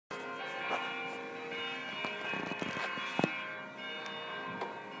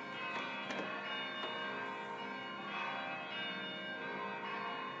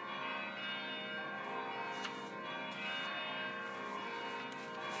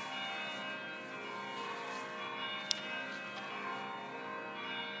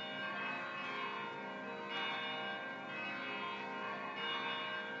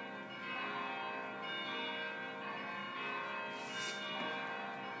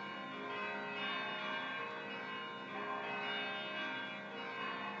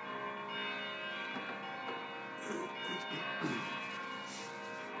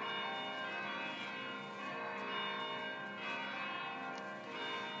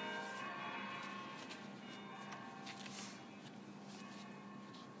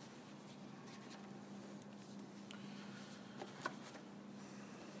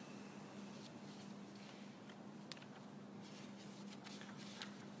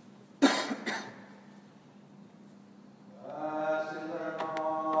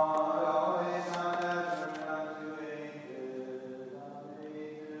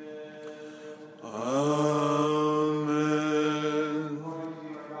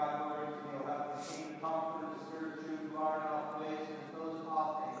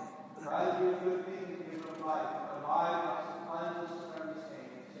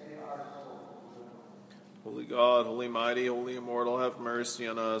holy mighty, holy immortal, have mercy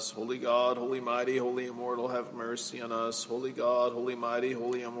on us. Holy God, holy mighty, holy immortal, have mercy on us. Holy God, holy mighty,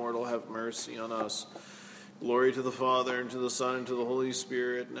 holy immortal, have mercy on us. Glory to the Father, and to the Son, and to the Holy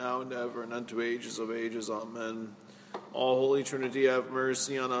Spirit, now and ever, and unto ages of ages. Amen. All Holy Trinity, have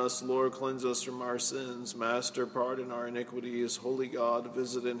mercy on us. Lord, cleanse us from our sins. Master, pardon our iniquities. Holy God,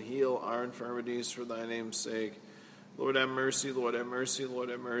 visit and heal our infirmities for thy name's sake. Lord, have mercy. Lord, have mercy. Lord,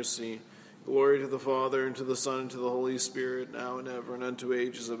 have mercy. Glory to the Father, and to the Son, and to the Holy Spirit, now and ever, and unto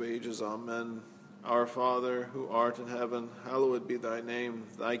ages of ages. Amen. Our Father, who art in heaven, hallowed be thy name.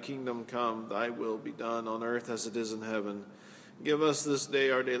 Thy kingdom come, thy will be done, on earth as it is in heaven. Give us this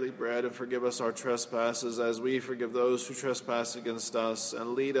day our daily bread, and forgive us our trespasses, as we forgive those who trespass against us.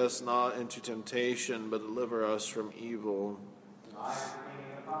 And lead us not into temptation, but deliver us from evil. Thy is the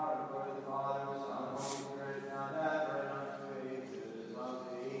kingdom, the power, and the glory of the Father, and the Son, and the Holy Spirit, now and ever, and unto ages of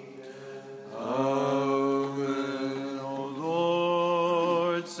ages. Amen. O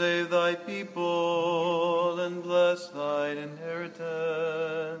Lord, save thy people, and bless thine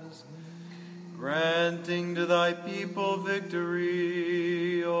inheritance, granting to thy people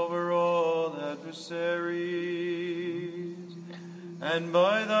victory over all adversaries, and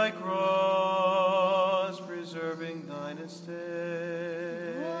by thy cross preserving thine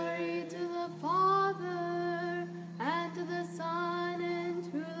estate. Glory to the Father, and to the Son, and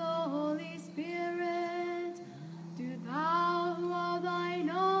to the Holy Spirit. Do thou, who of thine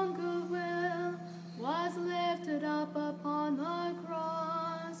own goodwill was lifted up upon the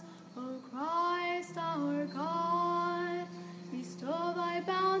cross, O Christ our God, bestow thy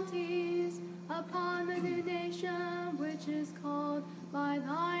bounties upon the new nation which is called by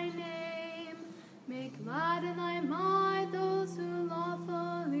thy name. Make glad in thy might those who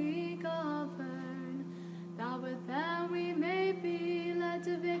lawfully govern, that with them we may be led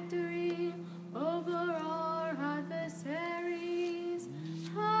to victory over our adversaries,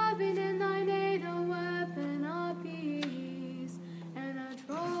 having in thine aid a weapon of peace, and a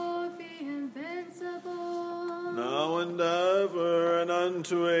trophy invincible, now and ever, and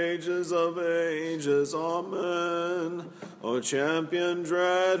unto ages of ages. Amen. O champion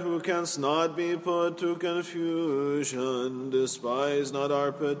dread, who canst not be put to confusion, despise not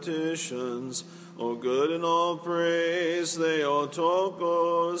our petitions. O good in all praise,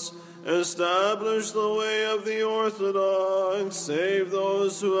 Theotokos, establish the way of the Orthodox, save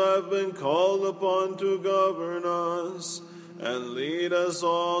those who have been called upon to govern us, and lead us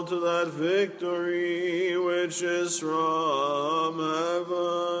all to that victory which is from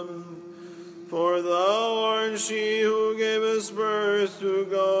heaven. For thou art she who gavest birth to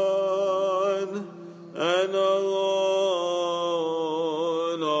God, and alone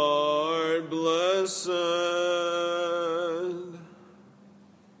art blessed.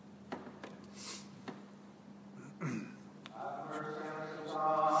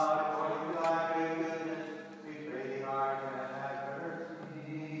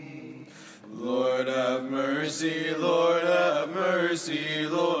 Lord have mercy, Lord have mercy,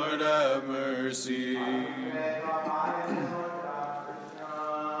 Lord have mercy.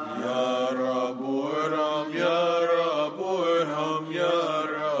 Yaraburham, Yaraburham,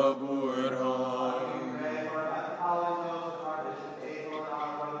 Yaraburham.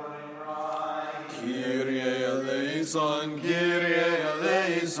 Kyrie eleison, Kyrie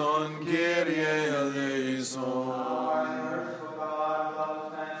eleison, Kyrie eleison.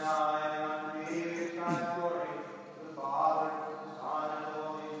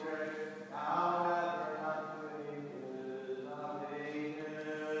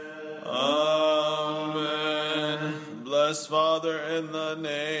 Bless, Father, in the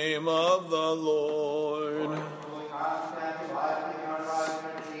name of the Lord.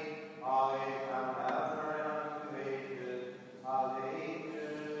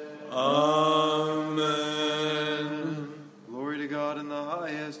 Amen. Glory to God in the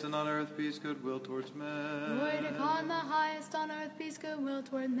highest, and on earth peace, goodwill towards men. Glory to God in the highest, on earth peace, goodwill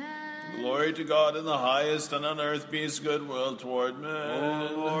toward men. Glory to God in the highest, and on earth peace, goodwill toward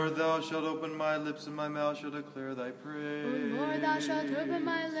men. O Lord, thou shalt open my lips, and my mouth shall declare thy praise. O Lord, thou shalt open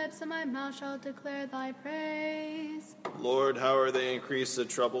my lips, and my mouth shall declare thy praise. Lord, how are they increased that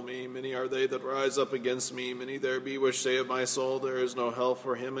trouble me? Many are they that rise up against me. Many there be which say of my soul, there is no help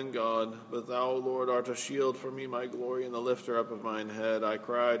for him in God. But thou, O Lord, art a shield for me, my glory, and the lifter up of mine head. I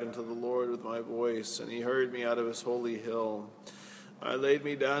cried unto the Lord with my voice, and he heard me out of his holy hill. I laid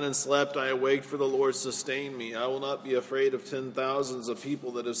me down and slept. I awaked, for the Lord sustained me. I will not be afraid of 10,000s of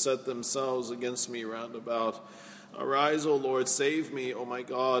people that have set themselves against me round about. Arise, O Lord, save me, O my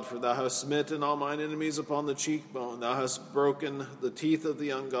God, for thou hast smitten all mine enemies upon the cheekbone. Thou hast broken the teeth of the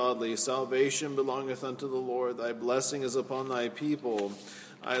ungodly. Salvation belongeth unto the Lord. Thy blessing is upon thy people.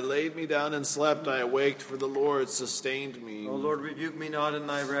 I laid me down and slept. I awaked, for the Lord sustained me. O Lord, rebuke me not in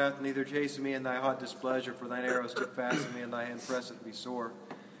thy wrath, neither chasten me in thy hot displeasure, for thine arrows stood fast in me, and thy hand presseth me sore.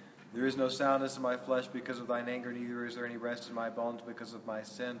 There is no soundness in my flesh because of thine anger, neither is there any rest in my bones because of my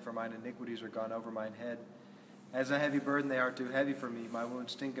sin, for mine iniquities are gone over mine head. As a heavy burden they are too heavy for me. My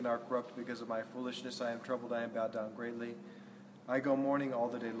wounds stink and are corrupt because of my foolishness. I am troubled, I am bowed down greatly. I go mourning all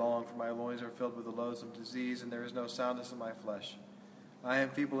the day long, for my loins are filled with the loathsome disease, and there is no soundness in my flesh. I am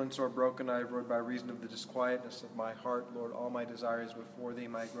feeble and sore broken. I have roared by reason of the disquietness of my heart. Lord, all my desire is before thee.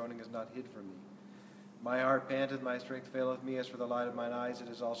 My groaning is not hid from thee. My heart panteth, my strength faileth me. As for the light of mine eyes, it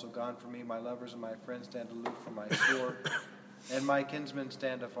is also gone from me. My lovers and my friends stand aloof from my sword, and my kinsmen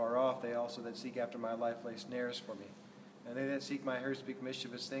stand afar off. They also that seek after my life lay snares for me. And they that seek my hurt speak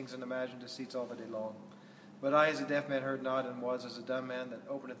mischievous things, and imagine deceits all the day long. But I as a deaf man heard not, and was as a dumb man that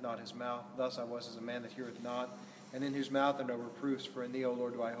openeth not his mouth. Thus I was as a man that heareth not, and in whose mouth are no reproofs. For in thee, O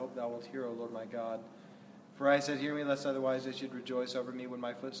Lord, do I hope thou wilt hear, O Lord my God. For I said, hear me, lest otherwise they should rejoice over me. When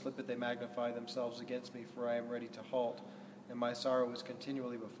my foot slippeth, they magnify themselves against me. For I am ready to halt, and my sorrow is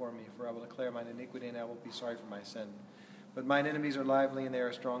continually before me. For I will declare mine iniquity, and I will be sorry for my sin. But mine enemies are lively, and they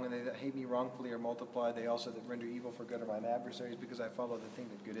are strong, and they that hate me wrongfully are multiplied. They also that render evil for good are mine adversaries, because I follow the thing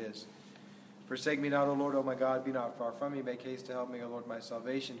that good is. Forsake me not, O Lord, O my God, be not far from me. Make haste to help me, O Lord, my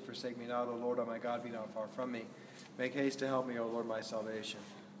salvation. Forsake me not, O Lord, O my God, be not far from me. Make haste to help me, O Lord, my salvation.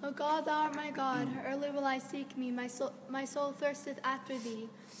 O God, thou art my God, early will I seek me. My soul thirsteth after thee.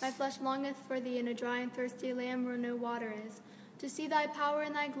 My flesh longeth for thee in a dry and thirsty land where no water is, to see thy power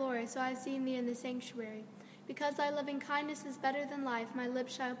and thy glory. So I have seen thee in the sanctuary. Because thy loving kindness is better than life, my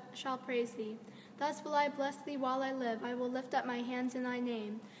lips shall praise thee. Thus will I bless thee while I live. I will lift up my hands in thy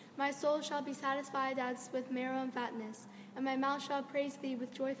name. My soul shall be satisfied as with marrow and fatness, and my mouth shall praise thee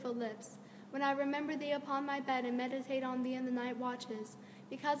with joyful lips. When I remember thee upon my bed and meditate on thee in the night watches,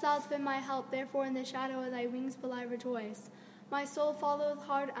 because thou hast been my help, therefore in the shadow of thy wings will I rejoice. My soul followeth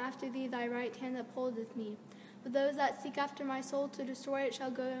hard after thee, thy right hand upholdeth me. But those that seek after my soul to destroy it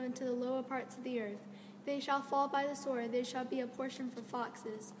shall go into the lower parts of the earth. They shall fall by the sword, they shall be a portion for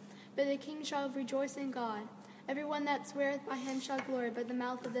foxes. But the king shall rejoice in God. Everyone that sweareth by him shall glory, but the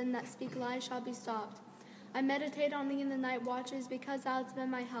mouth of them that speak lies shall be stopped. I meditate on thee in the night watches, because thou hast been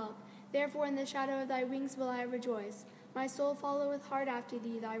my help. Therefore in the shadow of thy wings will I rejoice. My soul followeth hard after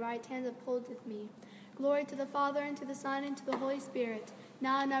thee, thy right hand upholdeth me. Glory to the Father, and to the Son, and to the Holy Spirit,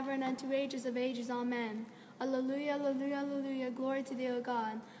 now and ever, and unto ages of ages. Amen. Alleluia, alleluia, alleluia, glory to thee, O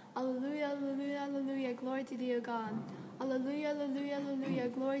God. Alleluia, alleluia, alleluia, glory to thee, O God. Alleluia, alleluia, alleluia,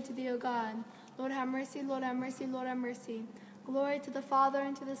 glory to thee, O God. Lord have mercy, Lord have mercy, Lord have mercy. Glory to the Father,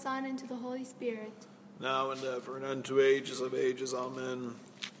 and to the Son, and to the Holy Spirit, now and ever, and unto ages of ages. Amen.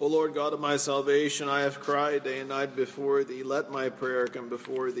 O Lord God of my salvation, I have cried day and night before thee. Let my prayer come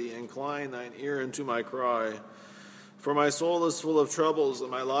before thee. Incline thine ear unto my cry. For my soul is full of troubles, and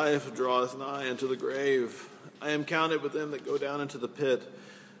my life draweth nigh unto the grave. I am counted with them that go down into the pit.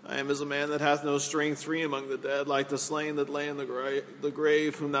 I am as a man that hath no strength, free among the dead, like the slain that lay in the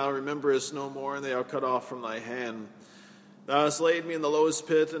grave, whom thou rememberest no more, and they are cut off from thy hand. Thou hast laid me in the lowest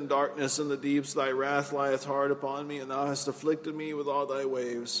pit, and darkness in the deeps. Thy wrath lieth hard upon me, and thou hast afflicted me with all thy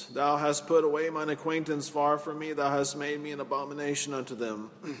waves. Thou hast put away mine acquaintance far from me. Thou hast made me an abomination unto them.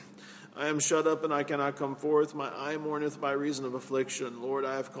 I am shut up, and I cannot come forth. My eye mourneth by reason of affliction. Lord,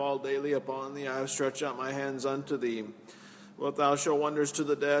 I have called daily upon thee. I have stretched out my hands unto thee. Wilt thou show wonders to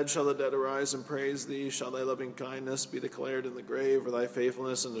the dead? Shall the dead arise and praise thee? Shall thy loving kindness be declared in the grave, or thy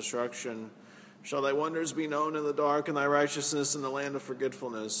faithfulness in destruction? Shall thy wonders be known in the dark, and thy righteousness in the land of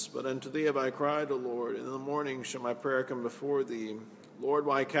forgetfulness? But unto thee have I cried, O Lord, and in the morning shall my prayer come before thee. Lord,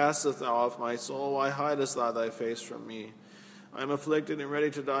 why castest thou off my soul? Why hidest thou thy face from me? I am afflicted and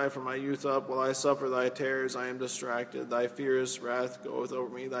ready to die from my youth up. While I suffer thy terrors, I am distracted. Thy fierce wrath goeth over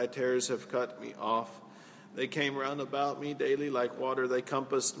me. Thy terrors have cut me off. They came round about me daily like water. They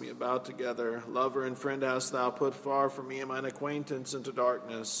compassed me about together. Lover and friend hast thou put far from me, and mine acquaintance into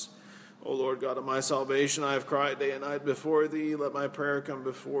darkness. O Lord God of my salvation, I have cried day and night before thee. Let my prayer come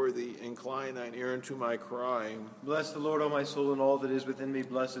before thee. Incline thine ear unto my cry. Bless the Lord, O my soul, and all that is within me.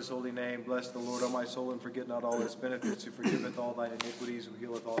 Bless his holy name. Bless the Lord, O my soul, and forget not all his benefits, who forgiveth all thine iniquities, who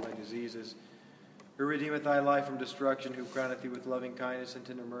healeth all thy diseases, who redeemeth thy life from destruction, who crowneth thee with loving kindness and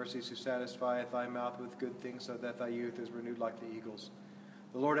tender mercies, who satisfieth thy mouth with good things, so that thy youth is renewed like the eagles.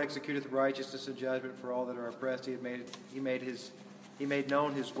 The Lord executeth righteousness and judgment for all that are oppressed. He made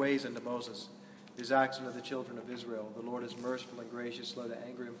known his ways unto Moses, his acts unto the children of Israel. The Lord is merciful and gracious, slow to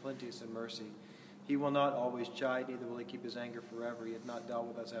anger, and plenteous in mercy. He will not always chide, neither will he keep his anger forever. He hath not dealt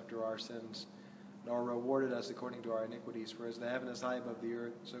with us after our sins, nor rewarded us according to our iniquities. For as the heaven is high above the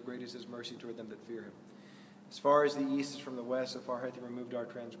earth, so great is his mercy toward them that fear him. As far as the east is from the west, so far hath he removed our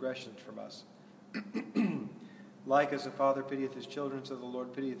transgressions from us. Like as a father pitieth his children, so the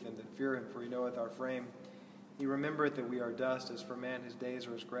Lord pitieth them that fear him, for he knoweth our frame. He remembereth that we are dust. As for man, his days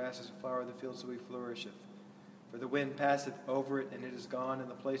are as grass, as a flower of the field, so he flourisheth. For the wind passeth over it, and it is gone, and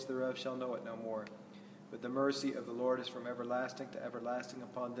the place thereof shall know it no more. But the mercy of the Lord is from everlasting to everlasting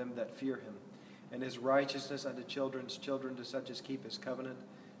upon them that fear him, and his righteousness unto children's children, to such as keep his covenant,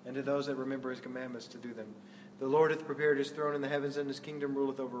 and to those that remember his commandments to do them. The Lord hath prepared his throne in the heavens, and his kingdom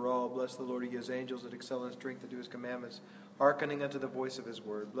ruleth over all. Bless the Lord, ye his angels that excel in strength, that do his commandments, hearkening unto the voice of his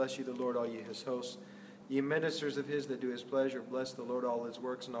word. Bless ye the Lord, all ye his hosts, ye ministers of his that do his pleasure. Bless the Lord, all his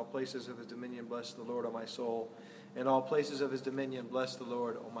works, and all places of his dominion. Bless the Lord, O my soul. In all places of his dominion, bless the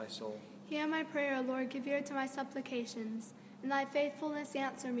Lord, O my soul. Hear my prayer, O Lord, give ear to my supplications. In thy faithfulness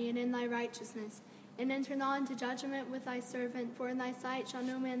answer me, and in thy righteousness. And enter not into judgment with thy servant, for in thy sight shall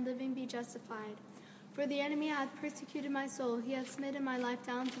no man living be justified. For the enemy hath persecuted my soul, he hath smitten my life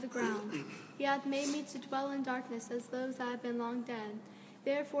down to the ground. He hath made me to dwell in darkness as those that have been long dead.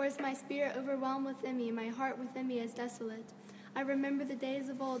 Therefore is my spirit overwhelmed within me, my heart within me is desolate. I remember the days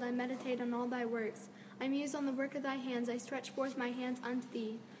of old, I meditate on all thy works. I muse on the work of thy hands, I stretch forth my hands unto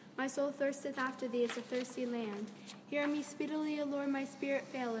thee. My soul thirsteth after thee as a thirsty land. Hear me speedily, O Lord, my spirit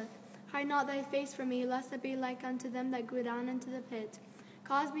faileth. Hide not thy face from me, lest I be like unto them that go down into the pit.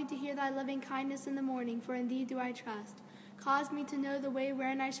 Cause me to hear thy loving kindness in the morning, for in thee do I trust. Cause me to know the way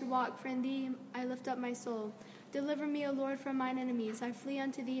wherein I should walk, for in thee I lift up my soul. Deliver me, O Lord, from mine enemies. I flee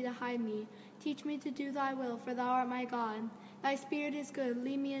unto thee to hide me. Teach me to do thy will, for thou art my God. Thy spirit is good.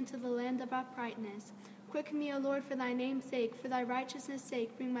 Lead me into the land of uprightness. Quicken me, O Lord, for thy name's sake. For thy righteousness'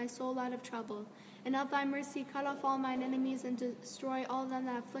 sake, bring my soul out of trouble. And of thy mercy cut off all mine enemies, and destroy all them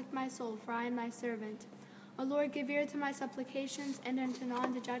that afflict my soul, for I am thy servant. O Lord, give ear to my supplications, and enter not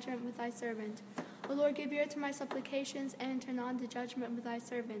into judgment with thy servant. O Lord, give ear to my supplications, and enter not into judgment with thy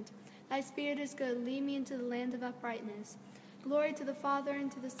servant. Thy spirit is good. Lead me into the land of uprightness. Glory to the Father, and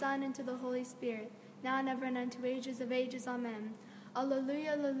to the Son, and to the Holy Spirit, now and ever, and unto ages of ages. Amen.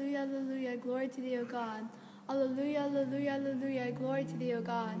 Alleluia, alleluia, alleluia, glory to thee, O God. Alleluia, alleluia, alleluia, glory to thee, O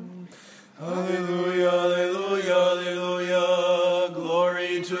God. Alleluia, alleluia, alleluia,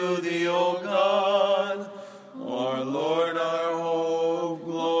 glory to thee, O God. Our Lord, our hope,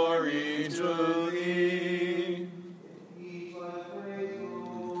 glory to thee. Lord,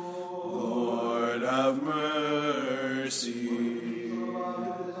 have mercy.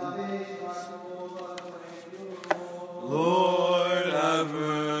 Lord, have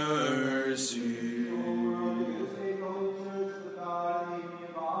mercy.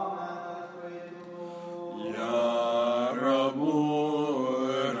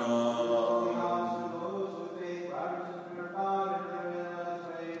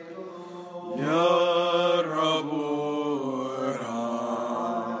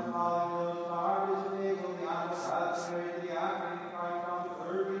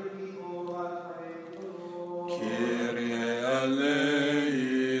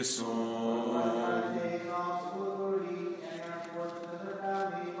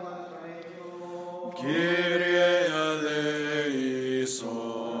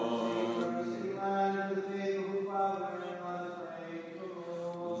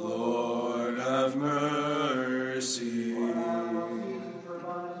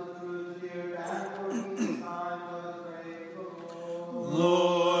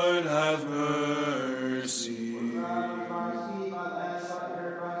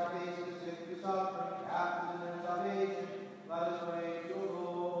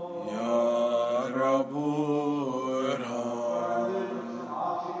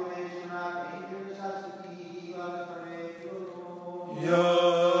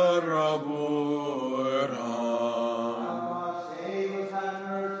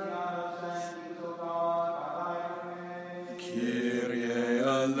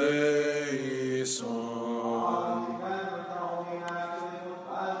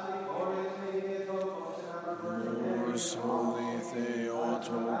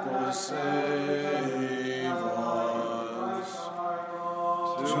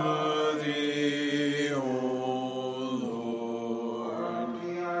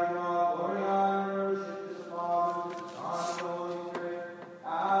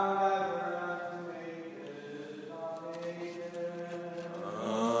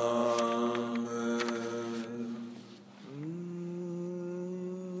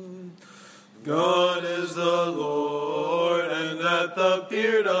 God is the Lord, and hath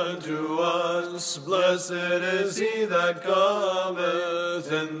appeared unto us. Blessed is he that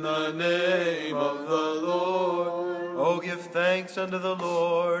cometh in the name of the Lord. O give thanks unto the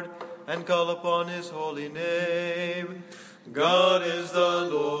Lord, and call upon his holy name. God is the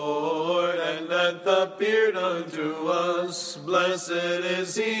Lord, and hath appeared unto us. Blessed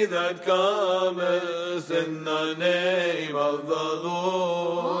is he that cometh in the name of the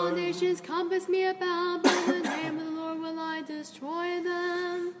Lord. All nations compass me about, but in the name of the Lord will I destroy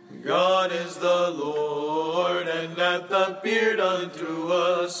them. God is the Lord, and hath appeared unto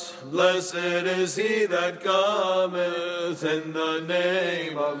us. Blessed is he that cometh in the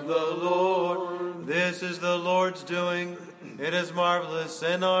name of the Lord. This is the Lord's doing. It is marvelous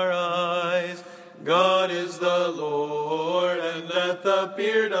in our eyes. God is the Lord, and hath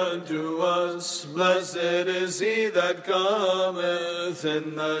appeared unto us. Blessed is he that cometh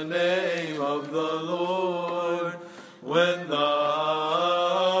in the name of the Lord. When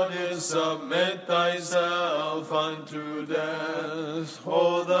thou didst submit thyself unto death,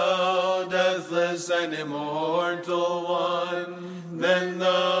 O thou deathless and immortal one, then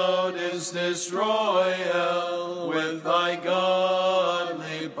thou didst destroy hell with thy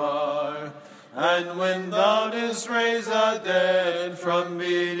godly power. And when thou didst raise the dead from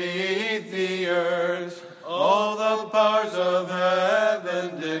beneath the earth, all the powers of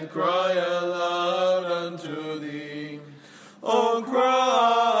heaven did cry aloud unto thee. O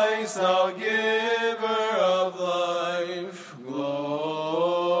Christ, thou giver of life,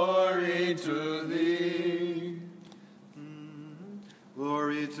 glory to thee.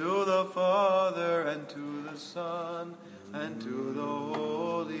 Glory to the Father, and to the Son, and to the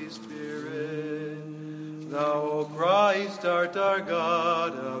Holy Spirit. Thou, O Christ, art our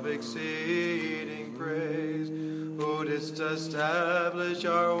God of exceeding praise, who didst establish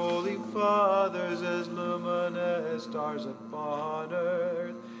our holy fathers as luminous stars upon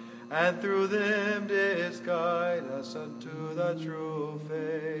earth, and through them didst guide us unto the true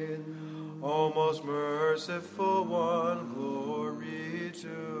faith. O most merciful one, glory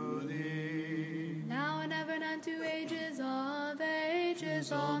to thee. Now and ever and unto ages of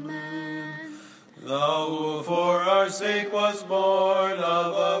ages. Amen. Thou who for our sake was born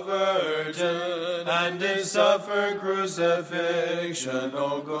of a virgin, and did suffer crucifixion,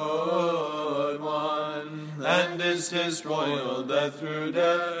 O good one, and didst destroy death through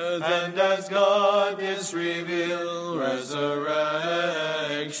death, and as God didst reveal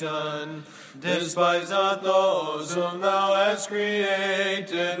resurrection. Despise not those whom thou hast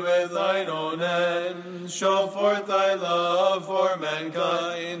created with thine own hand. Show forth thy love for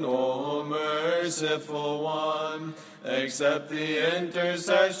mankind, O merciful one. Accept the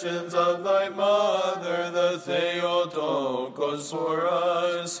intercessions of thy mother, the Theotokos, for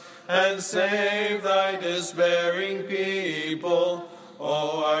us, and save thy despairing people,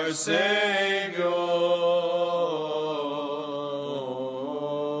 O our Savior.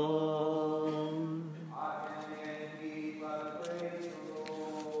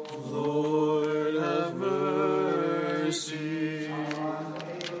 Lord, have mercy.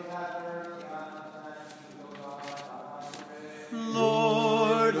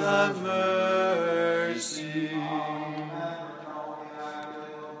 Lord, have mercy.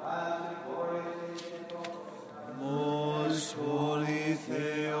 Most holy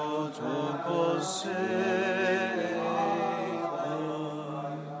Theotokos, save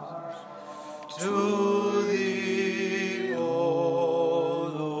us. To thee, O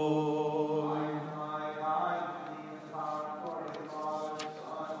Lord.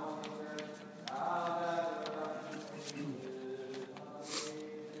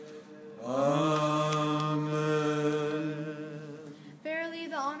 Amen. Verily,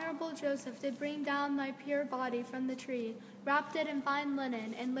 the honorable Joseph did bring down thy pure body from the tree, wrapped it in fine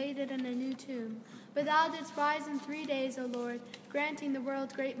linen, and laid it in a new tomb. But thou didst rise in 3 days, O Lord, granting the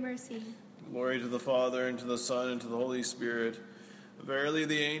world great mercy. Glory to the Father, and to the Son, and to the Holy Spirit. Verily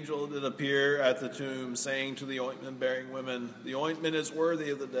the angel did appear at the tomb, saying to the ointment-bearing women, The ointment is worthy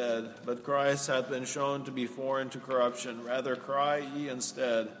of the dead, but Christ hath been shown to be foreign to corruption. Rather cry ye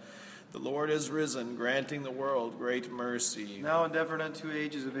instead, The Lord is risen, granting the world great mercy. Now and ever and unto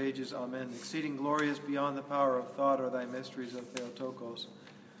ages of ages. Amen. Exceeding glorious beyond the power of thought are thy mysteries, O Theotokos.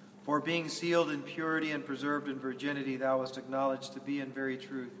 For being sealed in purity and preserved in virginity, thou wast acknowledged to be in very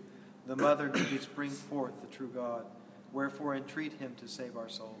truth the mother who didst bring forth the true God. Wherefore entreat him to save our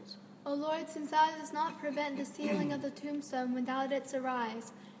souls. O Lord, since thou didst not prevent the sealing of the tombstone when thou didst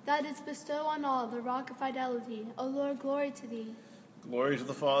arise, thou didst bestow on all the rock of fidelity. O Lord, glory to thee. Glory to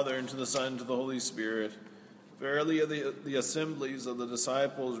the Father, and to the Son, and to the Holy Spirit. Verily the assemblies of the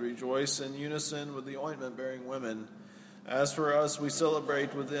disciples rejoice in unison with the ointment-bearing women. As for us, we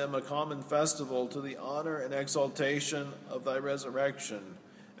celebrate with them a common festival to the honor and exaltation of thy resurrection,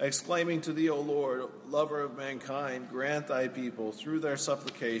 exclaiming to thee, O Lord, lover of mankind, grant thy people, through their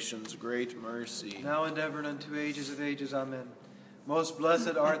supplications, great mercy. Now and ever and unto ages of ages. Amen. Most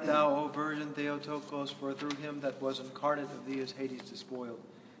blessed art thou, O Virgin Theotokos, for through him that was incarnate of thee is Hades despoiled.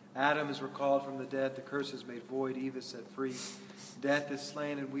 Adam is recalled from the dead, the curse is made void, Eve is set free. Death is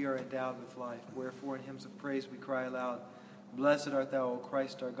slain, and we are endowed with life. Wherefore in hymns of praise we cry aloud, Blessed art thou, O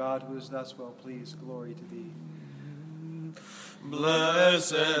Christ our God, who is thus well pleased. Glory to thee.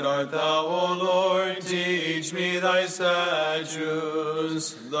 Blessed art thou, O Lord, teach me thy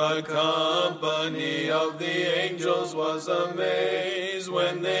statutes. The company of the angels was amazed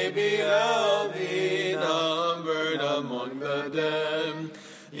when they beheld thee numbered among the dead.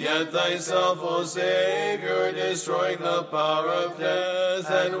 Yet thyself, O Savior, destroying the power of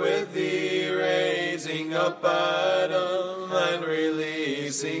death, and with thee raising up Adam, and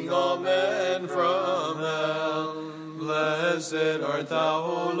releasing all men from hell. Blessed art thou,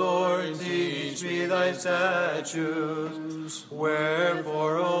 O Lord, teach me thy statutes.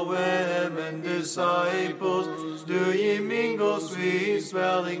 Wherefore, O women disciples, do ye mingle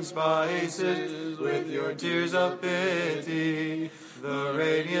sweet-smelling spices with your tears of pity? The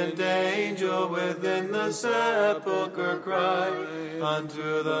radiant angel within the sepulchre cried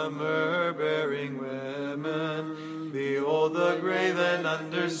unto the myrrh-bearing women, Behold the grave and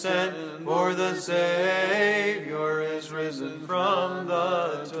understand, for the Savior is risen from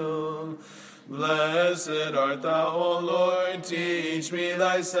the tomb. Blessed art thou, O Lord, teach me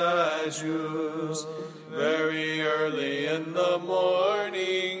thy statutes. Very early in the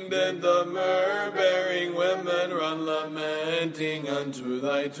morning did the myrrh-bearing women run lamenting unto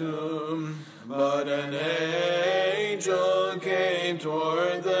thy tomb. But an angel came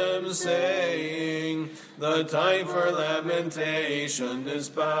toward them, saying, The time for lamentation is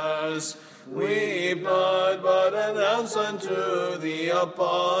past. Weep not, but announce unto the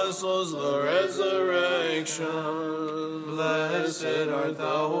apostles the resurrection. Blessed art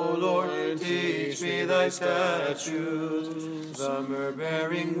thou, O Lord, teach me thy statutes. The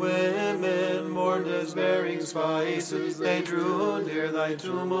myrrh-bearing women mourned as bearing spices. They drew near thy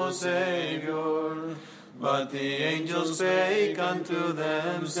tomb, O Savior. But the angel spake unto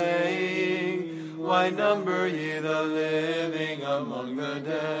them, saying, Why number ye the living among the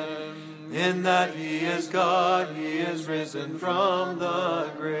dead? In that he is God, he is risen from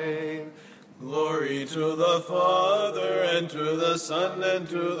the grave. Glory to the Father, and to the Son, and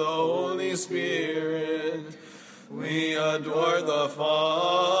to the Holy Spirit. We adore the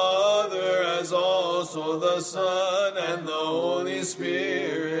Father, as also the Son, and the Holy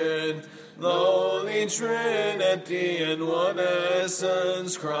Spirit, the Holy Trinity in one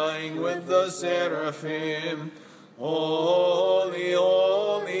essence, crying with the seraphim, Holy,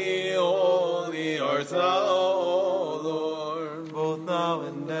 holy, holy art thou, O Lord, both now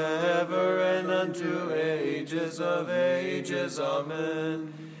and ever, and unto ages of ages.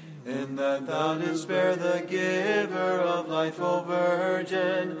 Amen. In that thou didst spare the giver of life, O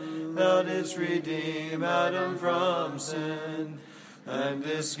Virgin, thou didst redeem Adam from sin, and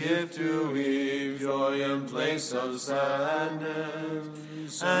didst give to Eve joy in place of sadness.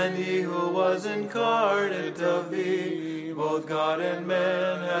 And he who was incarnate of thee, both God and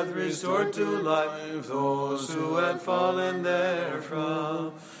man, hath restored to life those who had fallen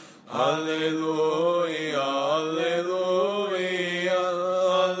therefrom. Alleluia, alleluia,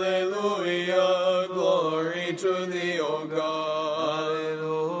 alleluia, glory to thee, O God.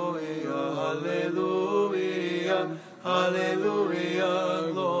 Alleluia, alleluia,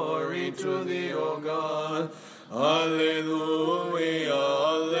 alleluia, glory to thee, O God. Alleluia,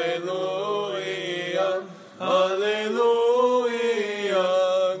 alleluia, alleluia,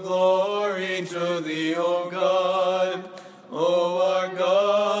 glory to thee, O God, O our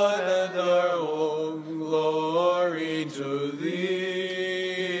God and our home, glory to thee.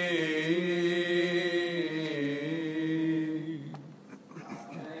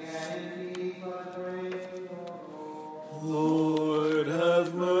 Lord,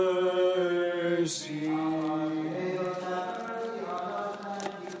 have mercy.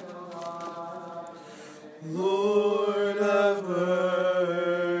 Lord, have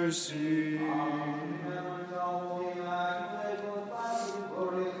mercy.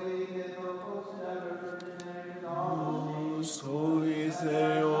 Most holy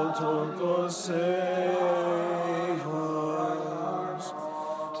Theotokos, save us.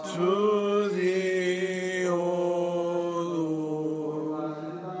 To thee, O Lord.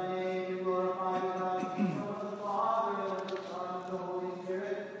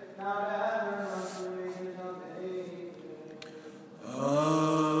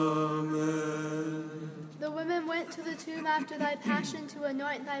 after thy passion to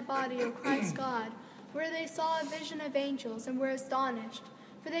anoint thy body, O Christ God, where they saw a vision of angels and were astonished.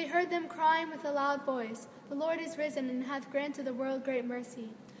 For they heard them crying with a loud voice, The Lord is risen, and hath granted the world great mercy.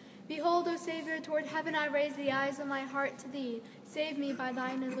 Behold, O Savior, toward heaven I raise the eyes of my heart to thee. Save me by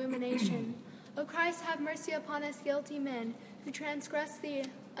thine illumination. O Christ, have mercy upon us guilty men, who transgress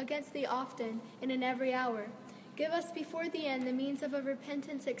against thee often, and in every hour. Give us before the end the means of a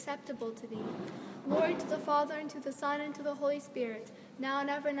repentance acceptable to thee. Glory to the Father, and to the Son, and to the Holy Spirit, now and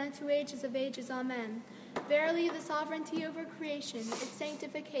ever, and unto ages of ages. Amen. Verily, the sovereignty over creation, its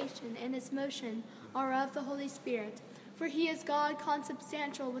sanctification, and its motion are of the Holy Spirit. For he is God,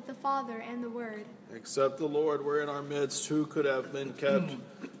 consubstantial with the Father and the Word. Except the Lord were in our midst, who could have been kept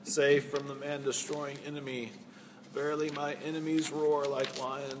safe from the man-destroying enemy? Verily, my enemies roar like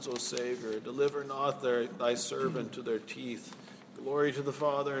lions, O Savior. Deliver not thy servant to their teeth. Glory to the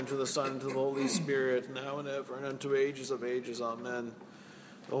Father, and to the Son, and to the Holy Spirit, now and ever, and unto ages of ages. Amen.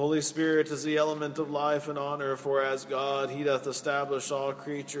 The Holy Spirit is the element of life and honor, for as God he doth establish all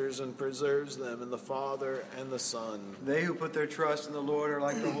creatures and preserves them in the Father and the Son. They who put their trust in the Lord are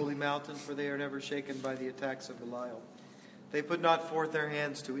like the holy mountain, for they are never shaken by the attacks of Belial. They put not forth their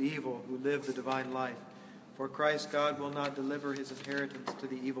hands to evil, who live the divine life. For Christ God will not deliver his inheritance to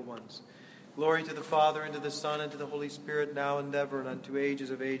the evil ones. Glory to the Father, and to the Son, and to the Holy Spirit, now and ever, and unto ages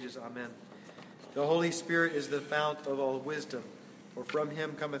of ages. Amen. The Holy Spirit is the fount of all wisdom, for from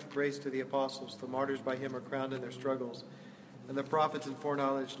him cometh grace to the apostles. The martyrs by him are crowned in their struggles, and the prophets in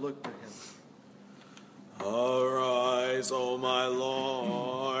foreknowledge look to him. Arise, O my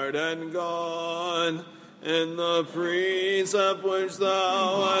Lord and God, in the precept which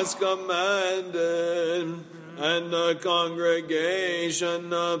thou hast commanded, and the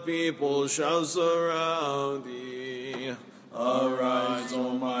congregation of people shall surround thee. Arise,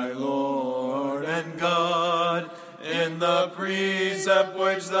 O my Lord and God, in the precept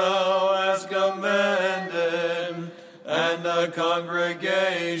which thou hast commanded, and the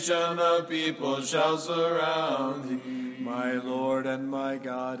congregation of people shall surround thee. My Lord and my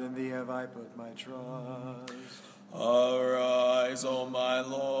God, in thee have I put my trust. Arise, O my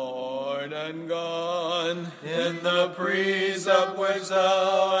Lord and God, in the precept which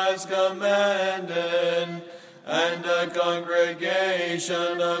thou hast commanded, and the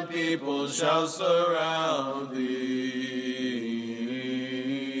congregation of people shall surround thee.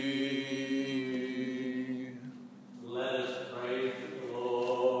 Let us pray to the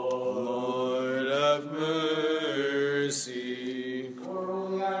Lord. Lord, have mercy. For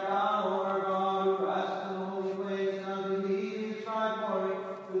holy art thou, O our God, who hast in the holy place, and unto thee do ascribe glory,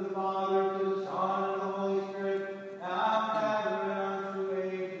 to the Father, to the Son, and to the Holy Spirit, now and ever, and unto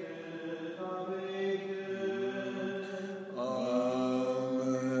ages of ages.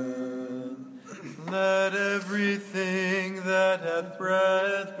 Amen. Let everything that hath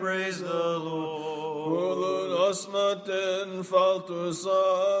breath praise the Lord. كل نسمة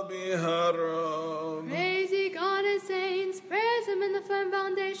فلتسبح. Praise ye God, his saints, praise him in the firm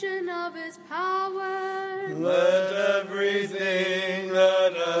foundation of his power. Let everything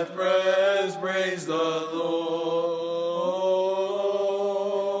that hath breath praise the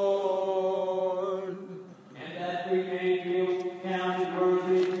Lord. And that we may be counted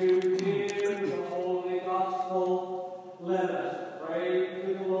worthy to hear the holy gospel, let us pray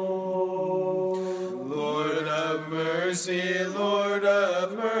to the Lord. Lord have mercy, Lord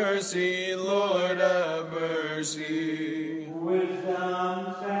have mercy, Lord have mercy.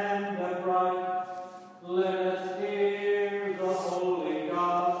 Wisdom send upright, let us hear the holy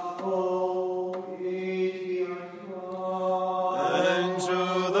gospel. Peace be unto all. And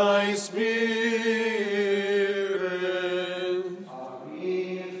to thy spirit. Our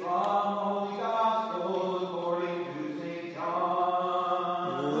reading is from the Holy Gospel according to St.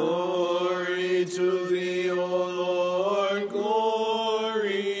 John. Glory to thee, O Lord,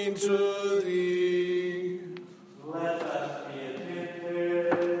 glory to thee. Let us be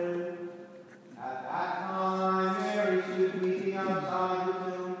attentive. At that time, Mary stood weeping outside the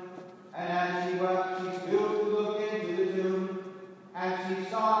tomb, and as she wept, she stooped to look into the tomb, and she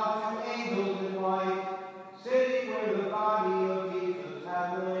saw two angels in white, sitting where the body of Jesus had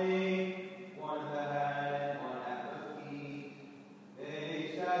lain, one at the head and one at the feet. They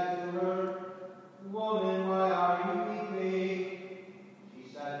said to her, Woman, why are you weeping? She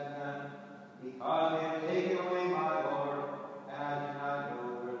said to them, Because they have taken away my Lord, and I do not know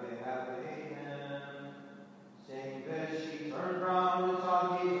where they have laid him. Saying this, she turned round and saw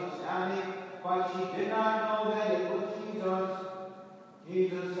Jesus standing, but she did not know that it was Jesus.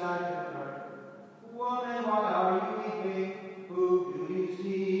 Jesus said to her, Woman, why are you weeping? Who do you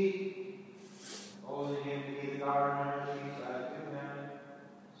seek? Holding him to be the gardener, she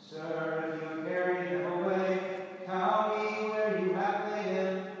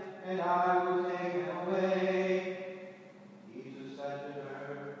and I will take them away. Jesus said to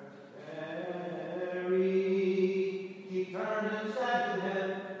her, Mary. She turned and said to him,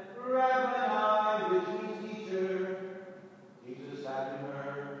 Rabbi, which means teacher. Jesus said to her,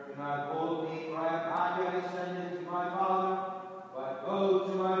 Do not hold me, for I have not yet ascended to my Father, but go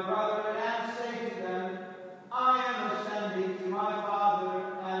to my brethren and say to them, I am ascending to my Father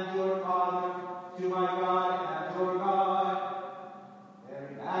and your Father, to my God and your God.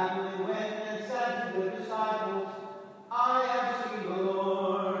 Mary Magdalene went and said to the disciples, I have seen the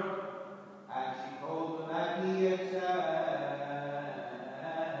Lord. And she told them that he had said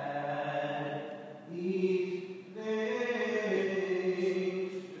these things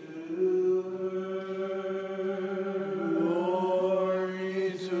to her.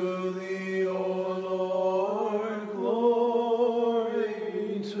 Glory to thee, O Lord, glory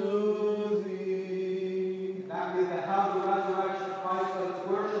to thee. That we beheld the resurrection of Christ, let us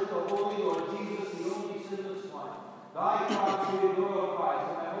worship the Holy Lord Jesus, the only sinless one. Thy cross we adore, Christ,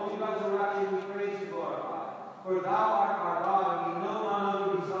 and thy holy resurrection we praise and glorify. For thou art our God, and we know none other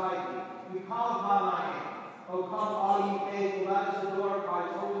beside thee. We call upon thy name. O come, all ye faithful, let us adore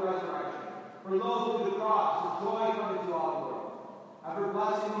Christ's holy resurrection. For lo, through the cross is joy coming to all the world. Ever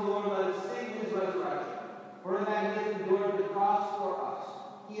blessing the Lord, let us sing his resurrection. For in that he hath endured the cross for us,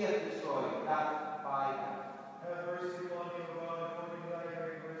 he hath destroyed death by death. Have mercy upon me, O God, according to thy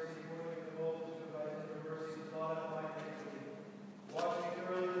great mercy, according to the multitude of thy tender mercies, blot out my iniquity. Wash me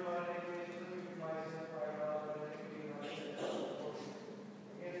thoroughly from my iniquity, and cleanse me from my sin, for I acknowledge my iniquity, and my sin is before thee.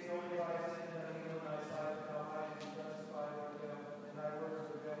 Against only thy sin and I kneel in thy sight, and thou might be justified with them, and thy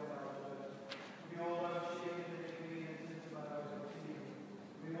words are veiled without judgment. Behold, I was shaken in iniquity, and since my eyes are deceived.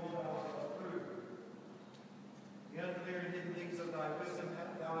 Behold, thou art approved. The unclear and hidden things of thy wisdom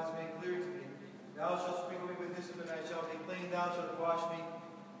thou hast made clear to me. Thou shalt sprinkle me with hyssop, and I shall be clean. Thou shalt wash me,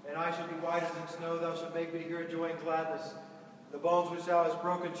 and I shall be whiter than snow. Thou shalt make me to hear joy and gladness. The bones which thou hast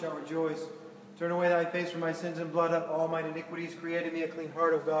broken shall rejoice. Turn away thy face from my sins and blot out all mine iniquities. Create in me a clean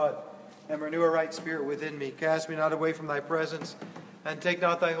heart, O God, and renew a right spirit within me. Cast me not away from thy presence, and take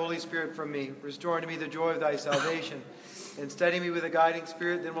not thy Holy Spirit from me. Restore unto me the joy of thy salvation, and steady me with a guiding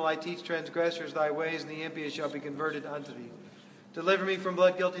spirit. Then will I teach transgressors thy ways, and the impious shall be converted unto thee. Deliver me from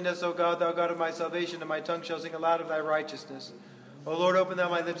blood guiltiness, O God, thou God of my salvation, and my tongue shall sing aloud of thy righteousness. O Lord, open thou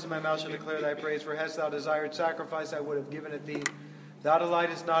my lips, and my mouth shall declare thy praise. For hast thou desired sacrifice, I would have given it thee. Thou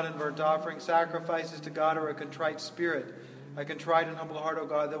delightest not in burnt offering. Sacrifices to God are a contrite spirit. A contrite and humble heart, O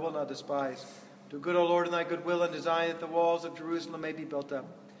God, thou wilt not despise. Do good, O Lord, in thy good will, and design that the walls of Jerusalem may be built up.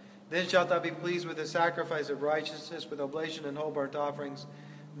 Then shalt thou be pleased with the sacrifice of righteousness, with oblation and whole burnt offerings.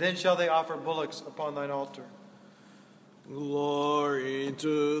 Then shall they offer bullocks upon thine altar. Glory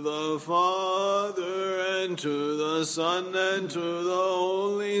to the Father, and to the Son, and to the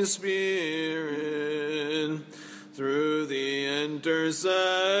Holy Spirit, through the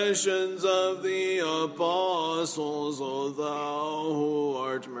intercessions of the apostles, O thou who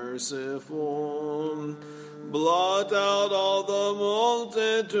art merciful, blot out all the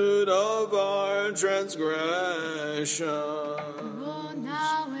multitude of our transgression. Both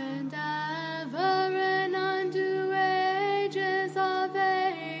now and ever, and unto ages of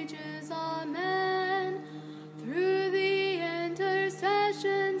ages. Amen. Through the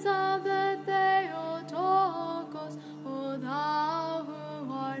intercessions of the Theotokos, O thou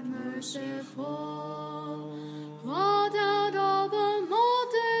who art merciful, blot out all the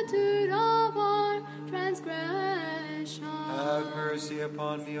multitude of our transgression. Have mercy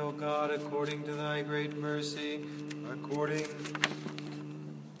upon me, O God, according to thy great mercy, according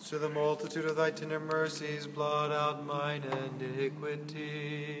to the multitude of thy tender mercies, blot out mine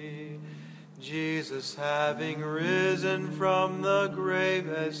iniquity. Jesus, having risen from the grave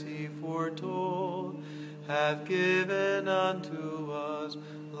as he foretold, hath given unto us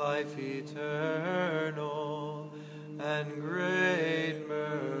life eternal and great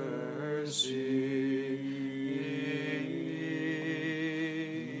mercy.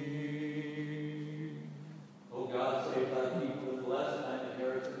 O God, save thy people, bless thine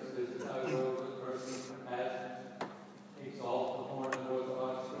inheritance, visit thy world with mercy and compassion. Exalt the horn of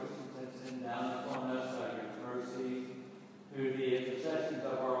Orthodox Christians and send down upon us thy rich mercy. Through the intercessions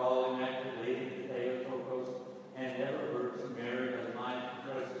of our all-immaculate Lady, the Theotokos, and ever-Virgin Mary, the life and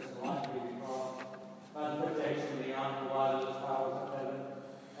precious life we cross, by the protection of the honorable waters powers of heaven,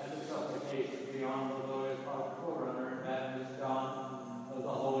 and the supplication of the honorable Lord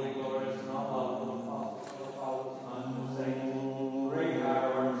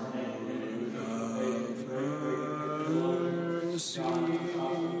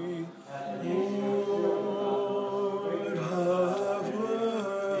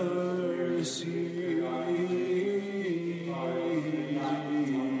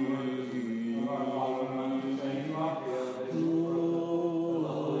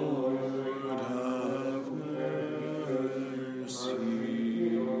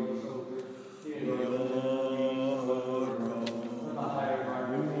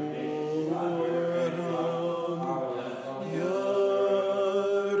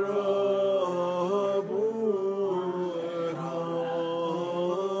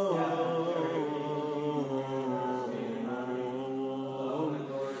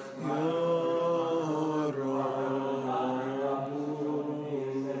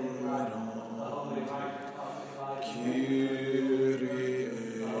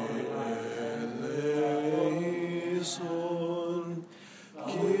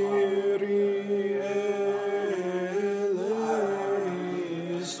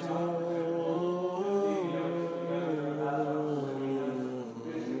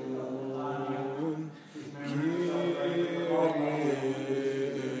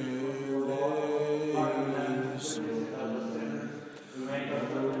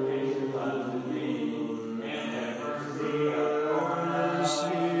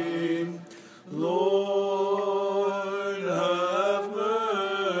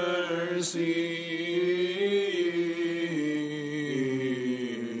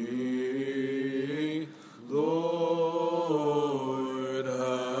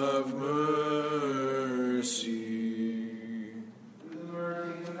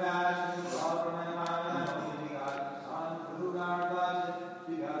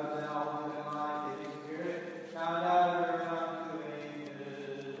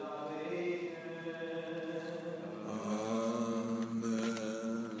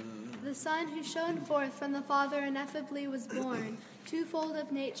Son who shone forth from the Father ineffably was born, twofold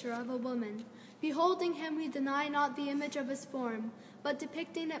of nature of a woman. Beholding him, we deny not the image of his form, but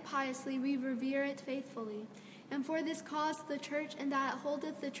depicting it piously, we revere it faithfully. And for this cause the Church, in that it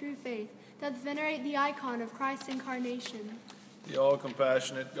holdeth the true faith, doth venerate the icon of Christ's incarnation. The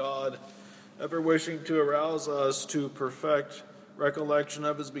all-compassionate God, ever wishing to arouse us to perfect recollection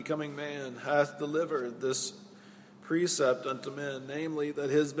of his becoming man, hath delivered this precept unto men, namely, that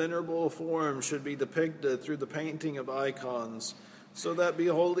his venerable form should be depicted through the painting of icons, so that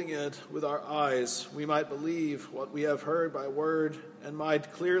beholding it with our eyes, we might believe what we have heard by word, and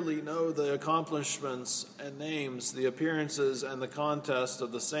might clearly know the accomplishments and names, the appearances and the contest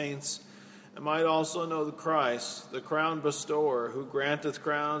of the saints, and might also know the Christ, the crown bestower, who granteth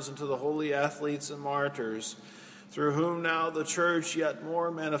crowns unto the holy athletes and martyrs, through whom now the Church yet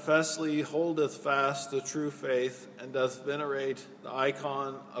more manifestly holdeth fast the true faith, and doth venerate the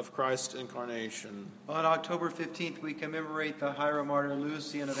icon of Christ's incarnation. On October 15th, we commemorate the Hieromartyr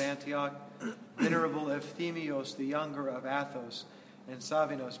Lucian of Antioch, Venerable Euthymios, the younger of Athos, and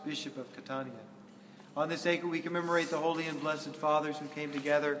Savvinos, Bishop of Catania. On this day, we commemorate the holy and blessed fathers who came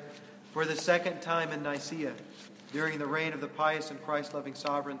together for the second time in Nicaea, during the reign of the pious and Christ-loving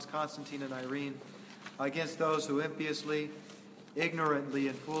sovereigns Constantine and Irene, against those who impiously, ignorantly,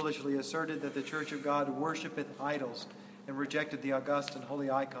 and foolishly asserted that the Church of God worshipeth idols and rejected the august and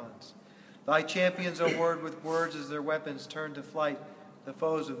holy icons. Thy champions, O Word, with words as their weapons, turned to flight the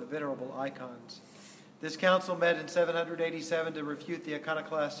foes of the venerable icons. This council met in 787 to refute the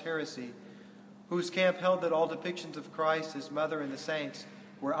iconoclast heresy, whose camp held that all depictions of Christ, his mother, and the saints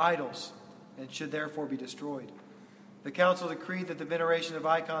were idols and should therefore be destroyed. The council decreed that the veneration of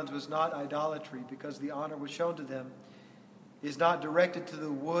icons was not idolatry, because the honor was shown to them is not directed to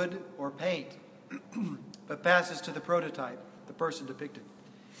the wood or paint, but passes to the prototype, the person depicted.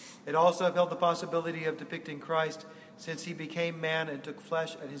 It also upheld the possibility of depicting Christ, since he became man and took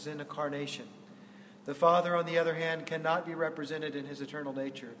flesh at his incarnation. The Father, on the other hand, cannot be represented in his eternal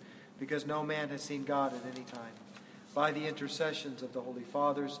nature, because no man has seen God at any time. By the intercessions of the Holy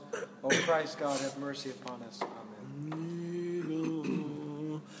Fathers, O Christ God, have mercy upon us. Amen.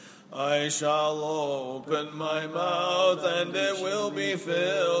 I shall open my mouth, and it will be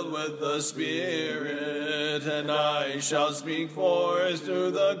filled with the Spirit, and I shall speak forth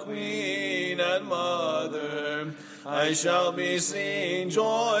to the Queen and Mother. I shall be seen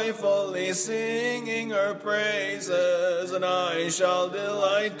joyfully singing her praises, and I shall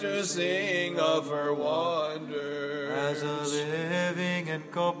delight to sing of her wonders. As a living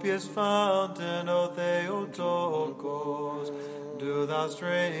and copious fountain, O Theotokos, do thou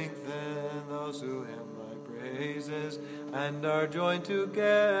strengthen those who hymn thy praises, and are joined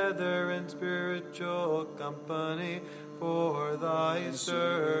together in spiritual company for thy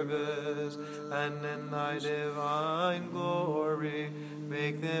service, and in thy divine glory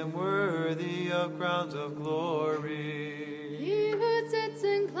make them worthy of crowns of glory. He who sits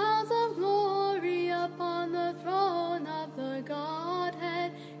in clouds of glory upon the throne of the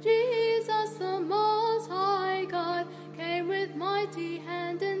Godhead, Jesus the Most High God, came with mighty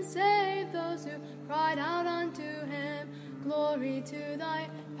hand and saved those who cried out unto him. Glory to thy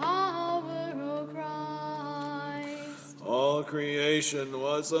power, O Christ. All creation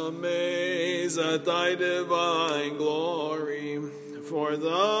was amazed at thy divine glory. For thou,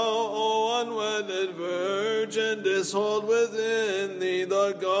 O unwedded Virgin, didst hold within thee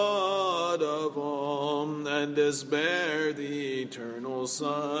the God of all, and didst bear the eternal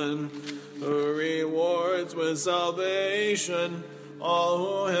Son, who rewards with salvation all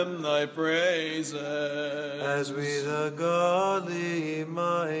who hymn thy praises. As we the godly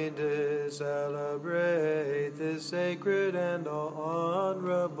minded celebrate this sacred and all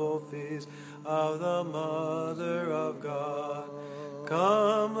honorable feast of the Mother of God,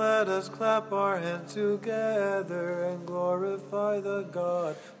 come, let us clap our hands together and glorify the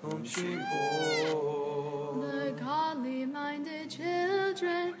God whom she bore. The godly-minded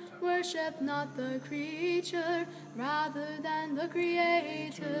children worship not the creature rather than the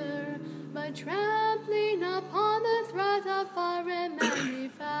Creator, but trampling upon the threat of foreign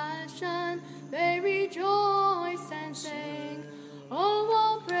manifestation, they rejoice and sing, "Oh,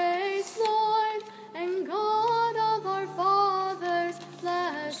 all praise, Lord, and God of our fathers,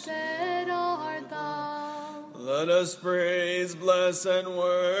 blessed art thou." Let us praise, bless, and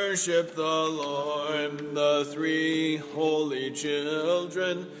worship the Lord, the three holy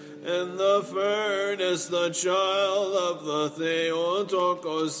children. In the furnace the child of the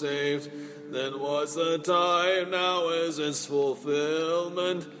Theotokos saved. Then was the time, now is its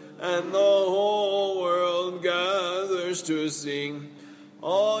fulfillment, and the whole world gathers to sing.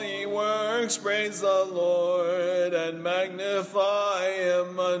 All ye works, praise the Lord, and magnify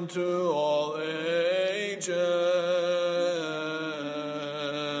him unto all ages.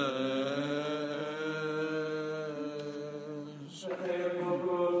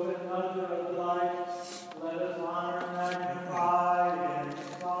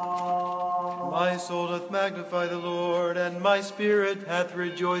 My soul doth magnify the Lord, and my spirit hath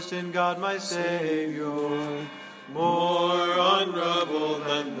rejoiced in God my Saviour. More honorable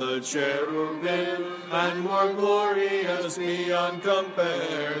than the cherubim, and more glorious beyond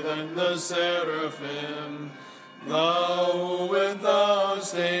compare than the seraphim. Thou who without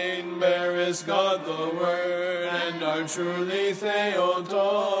stain bearest God the Word, and art truly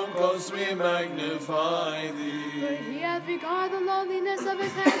Theotokos, we magnify For thee. he hath regarded the lowliness of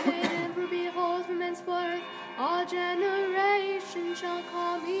his handmaiden, for behold, from henceforth all generations shall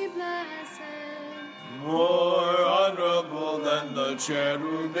call me blessed. More honorable than the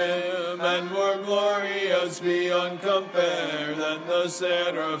cherubim, and more glorious beyond compare than the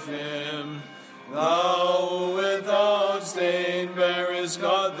seraphim. Thou without stain bearest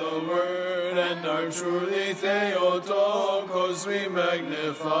God the Word, and art truly Theotokos, we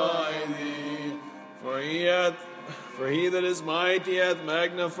magnify thee. For he that is mighty hath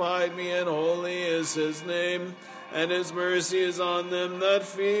magnified me, and holy is his name, and his mercy is on them that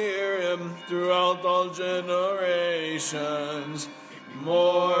fear him throughout all generations.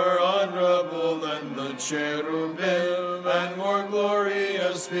 More honorable than the cherubim, and more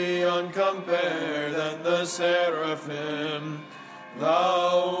glorious beyond compare than the seraphim.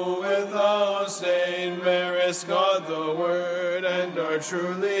 Thou without stain bearest God the Word, and art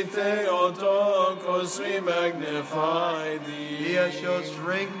truly Theotokos, we magnify thee. He has showed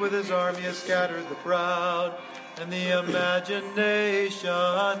strength with his arm, he has scattered the proud, and the imagination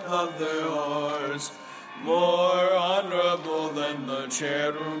Of their hearts. More honorable than the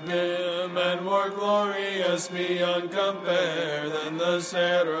cherubim, and more glorious beyond compare than the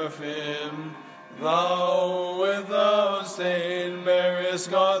seraphim. Thou without stain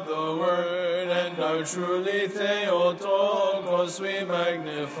bearest God the Word, and art truly Theotokos, we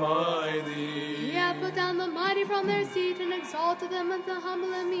magnify thee. He hath put down the mighty from their seat, and exalted them with the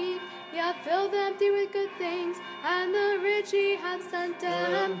humble and meek. He hath filled the empty with good things, and the rich he hath sent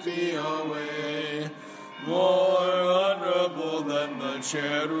empty away. More honorable than the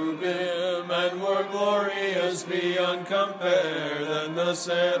cherubim, and more glorious beyond compare than the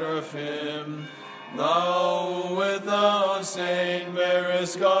seraphim. Thou without stain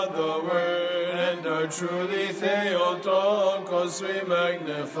bearest God the Word, and art truly Theotokos, we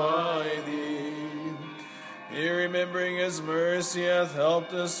magnify thee. He, remembering his mercy, hath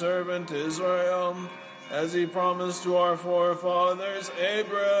helped his servant Israel, as he promised to our forefathers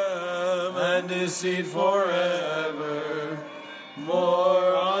Abraham and his seed forever.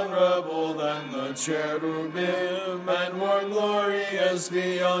 More honorable than the cherubim, and more glorious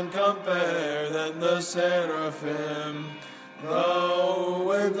beyond compare than the seraphim. Thou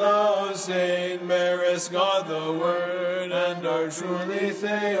without stain bearest God the Word, and art truly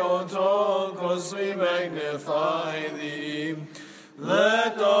Theotokos, we magnify thee.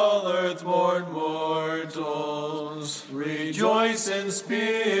 Let all earth-born mortals rejoice in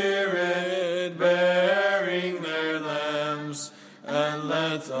spirit, bearing their lamps, and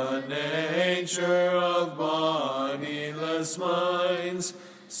let the nature of bodiless minds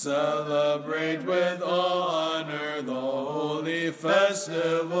celebrate with honor the holy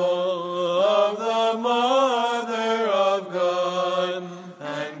festival of the Mother of God,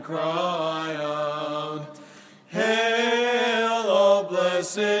 and cry out, Hail, O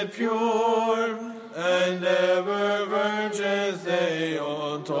blessed, pure, and ever Virgin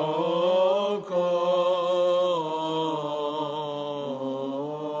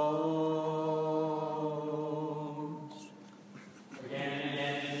Theotokos. Again and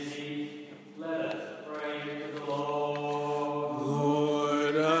again in thee, let us pray to the Lord.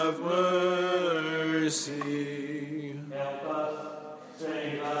 Lord, have mercy. Help us,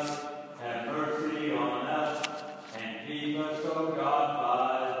 save us, have mercy on us, and keep us, O God,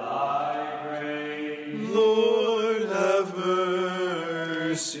 by thy grace. Lord, have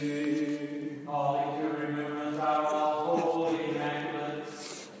mercy. Calling to remembrance our all-holy, immaculate,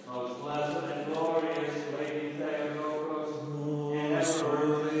 most blessed and glorious Lady Theotokos, in Most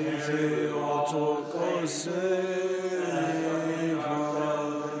holy Theotokos, save us.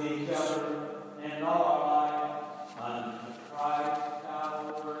 each other and all our life, unto Christ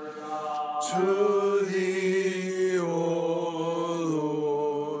our God. To thee, O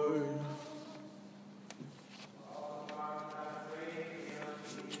Lord.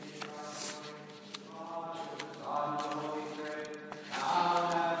 Son, Holy Spirit, now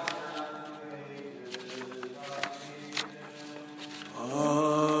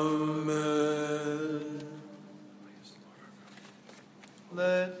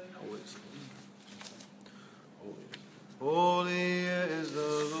Let Holy is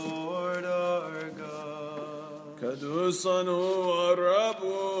the Lord our God. Kadusanu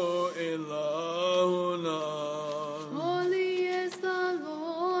Arabu Ilahuna. Holy is the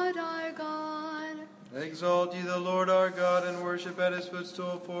Lord our God. Exalt ye the Lord our God, and worship at his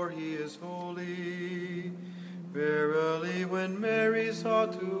footstool, for he is holy. Verily, when Mary saw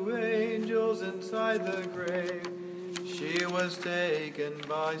two angels inside the grave, she was taken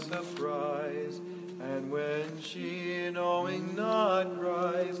by surprise. And when she, knowing not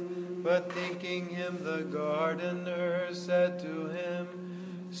Christ, but thinking him the gardener, said to him,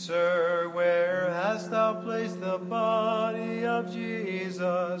 Sir, where hast thou placed the body of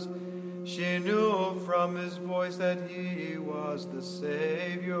Jesus? She knew from his voice that he was the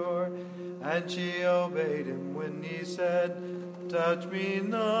Savior, and she obeyed him when he said, Touch me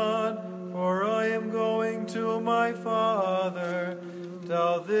not, for I am going to my Father.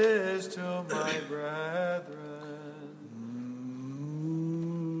 Tell this to my brethren.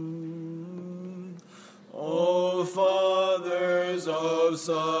 O fathers of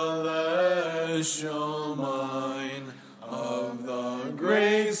celestial mind, of the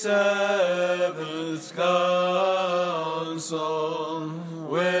great seventh council,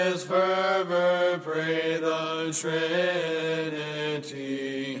 with fervor pray the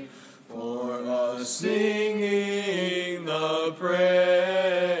Trinity, for us singing the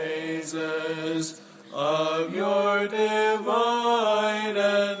praises of your divine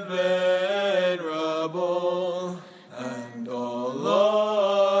and venerable and all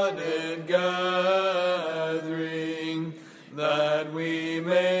lauded gathering, that we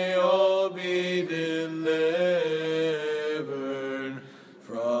may all be delivered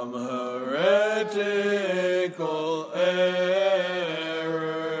from heretical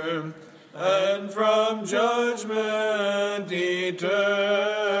error and from judgment eternal,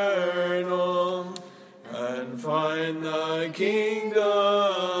 and find the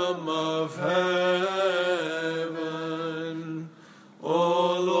kingdom of heaven.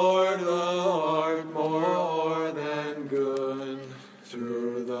 O Lord, thou art more than good,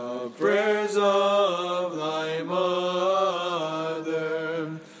 through the prayers of thy mother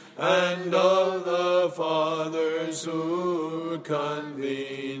and of the fathers who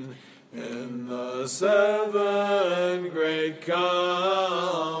convene in the seven great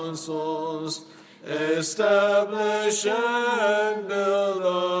councils, establish and build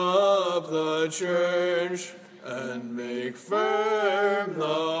up the church, and make firm the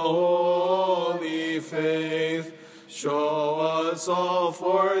holy faith. Show us all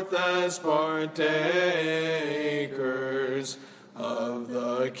forth as partakers of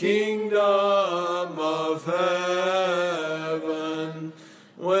the kingdom of heaven,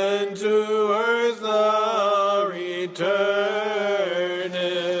 when to earth thou returnest,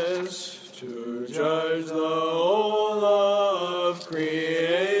 to judge the whole of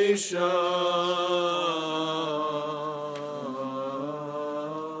creation.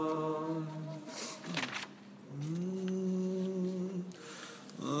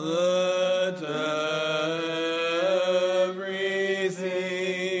 Let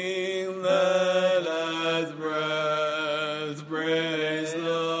everything that hath breath praise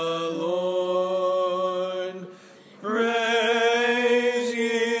the Lord. Praise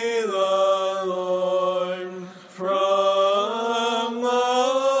ye the Lord from the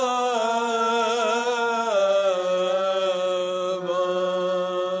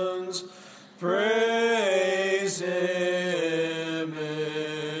heavens. Praise him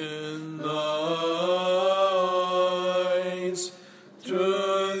in the heights. To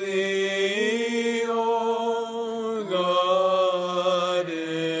thee, O God,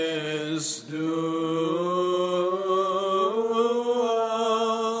 is due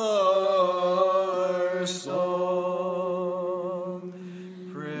our song.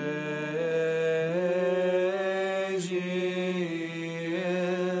 Praise ye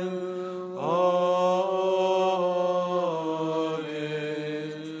him, all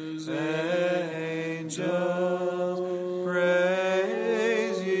his angels.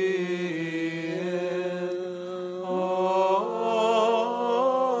 Praise ye him, all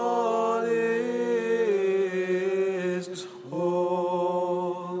his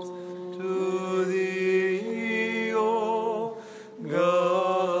hosts. To thee, O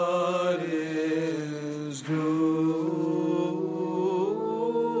God, is due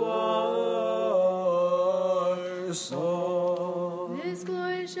our song. This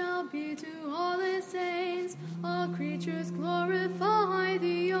glory shall be to all his saints. All creatures glorify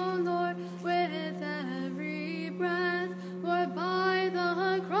thee, O Lord, with every breath. For by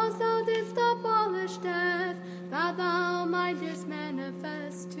the cross thou didst abolish death, that thou mightest thy didst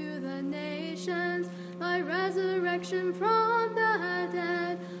manifest to the nations, thy resurrection from the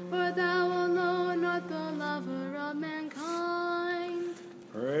dead, for thou alone art the lover of mankind.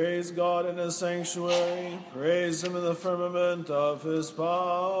 Praise God in his sanctuary, praise him in the firmament of his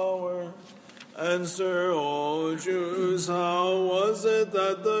power. Answer, O Jews, how was it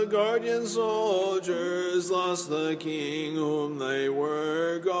that the guardian soldiers lost the king whom they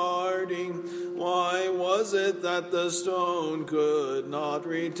were guarding? Why was it that the stone could not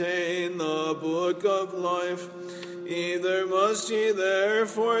retain the book of life? Either must ye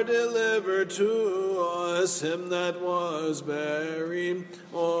therefore deliver to us him that was buried,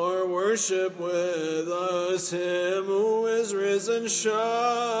 or worship with us him who is risen,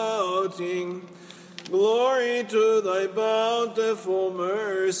 shouting, Glory to thy bountiful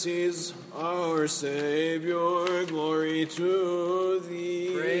mercies, our Savior, glory to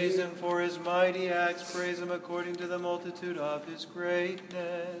thee. Praise him for his mighty acts, praise him according to the multitude of his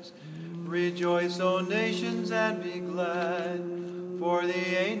greatness. Rejoice, O nations, and be glad, for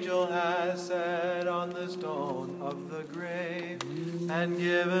the angel has sat on the stone of the grave, and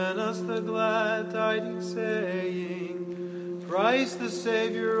given us the glad tidings, saying, Christ the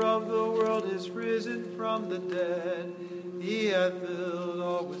Savior of the world is risen from the dead. He hath filled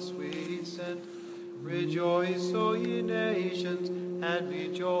all with sweet scent. Rejoice, O ye nations, and be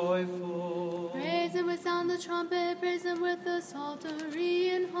joyful. Praise him with sound the trumpet, praise him with the psaltery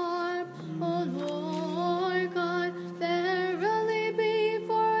and harp. O Lord God, verily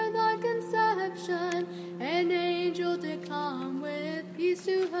before thy conception, an angel did come with peace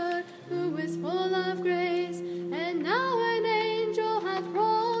to her who is full of grace. And now an angel hath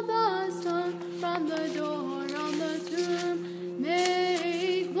rolled the stone from the door on the tomb,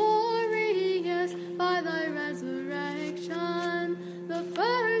 made glorious by thy resurrection. The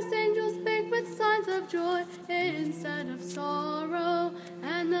first angel spake with signs of joy instead of sorrow,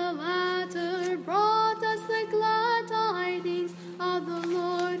 and the latter brought us the glad tidings of the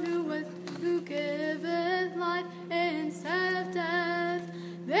Lord who giveth life instead of death.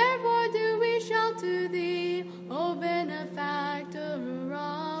 Therefore do we shout to thee, O benefactor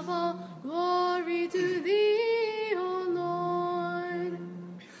of all, glory to thee, O Lord.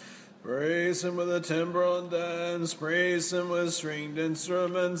 Praise him with a timbrel and dance, praise him with stringed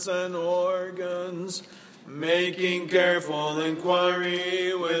instruments and organs, making careful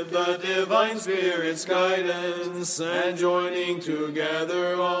inquiry with the divine Spirit's guidance, and joining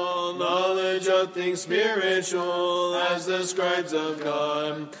together all knowledge of things spiritual, as the scribes of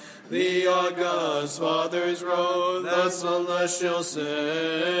God, the august fathers wrote, the celestial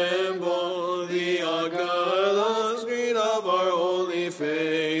symbol, the august creed of our holy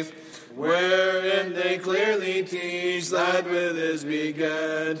faith, wherein they clearly teach that with his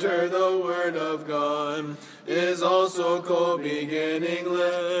begetter the word of God is also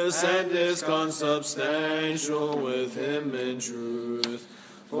co-beginningless and is consubstantial with him in truth.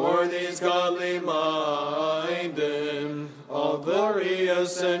 For these godly minded, all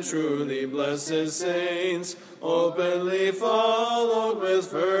glorious and truly blessed saints, openly followed with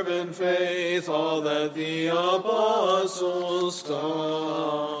fervent faith all that the apostles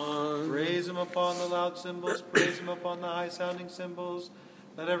taught. Praise him upon the loud cymbals, praise him upon the high-sounding cymbals.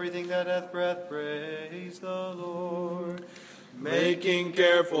 Let everything that hath breath praise the Lord. Making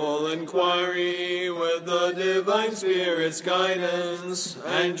careful inquiry with the divine Spirit's guidance,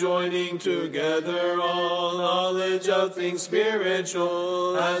 and joining together all knowledge of things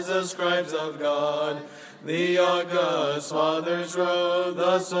spiritual, as the scribes of God, the august fathers wrote,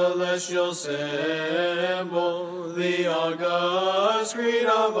 the celestial symbol, the august creed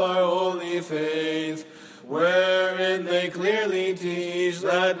of our holy faith, wherein they clearly teach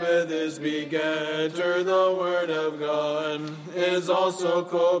that with his begetter the word of God is also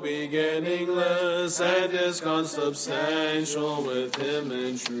co-beginningless and is consubstantial with him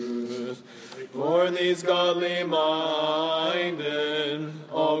in truth. For these godly minded,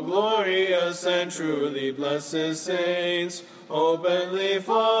 all glorious and truly blessed saints, openly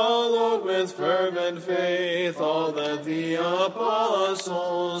followed with fervent faith all that the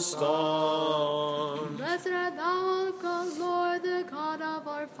apostles taught. Blessed art thou, O Lord, the God of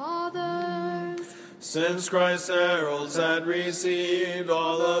our fathers. Since Christ's heralds had received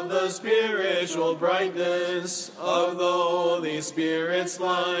all of the spiritual brightness of the Holy Spirit's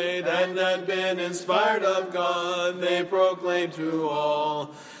light, and had been inspired of God, they proclaimed to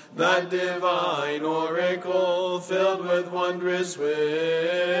all that divine oracle, filled with wondrous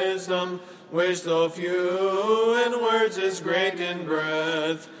wisdom, which though few in words is great in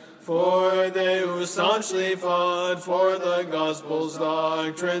breadth, For they who staunchly fought for the gospel's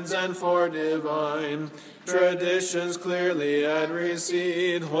doctrines and for divine traditions clearly had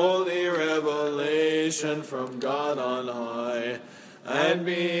received holy revelation from God on high, and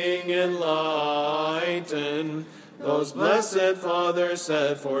being enlightened, those blessed fathers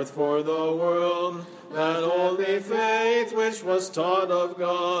set forth for the world that holy faith which was taught of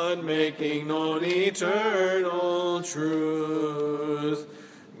God, making known eternal truth.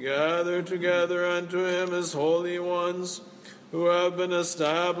 Gather together unto him his holy ones, who have been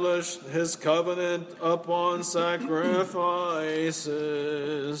established his covenant upon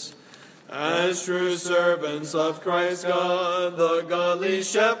sacrifices. As true servants of Christ God, the godly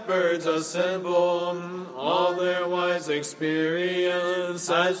shepherds assemble all their wise experience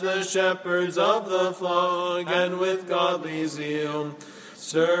as the shepherds of the flock, and with godly zeal,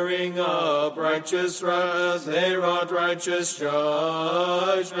 stirring up righteous wrath, they wrought righteous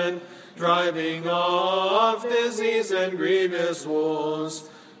judgment, driving off disease and grievous woes.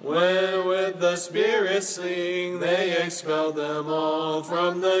 When with the Spirit sling, they expelled them all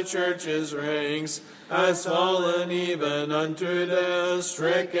from the church's ranks, as fallen even unto death,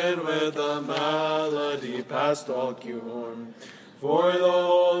 stricken with a malady past all cure. For the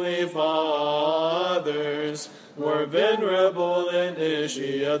holy fathers were venerable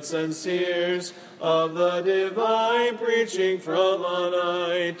initiates and seers of the divine preaching from on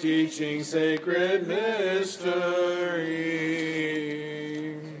high, teaching sacred mysteries.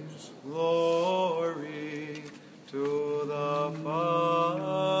 Glory to the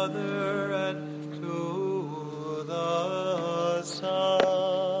Father and to the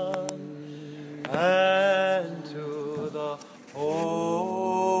Son and to the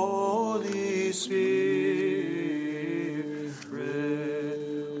Holy Spirit.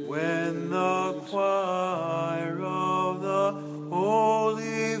 When the choir of the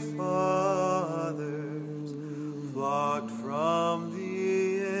Holy Fathers flocked from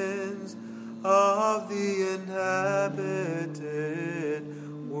the ends of the inhabited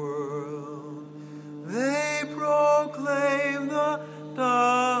world, they proclaim the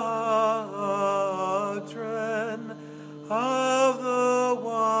doctrine of the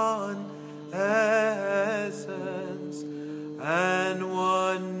one essence and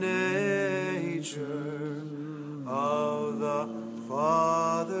one nature of the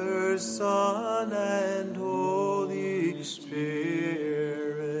Father, Son, and Holy Spirit,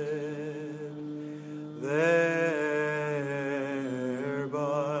 thereby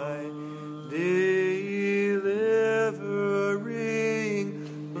delivering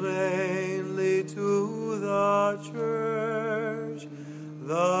plainly to the church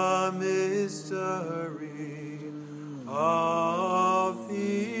the mystery of theology,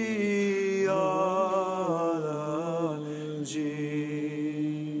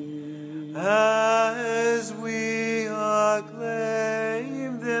 as we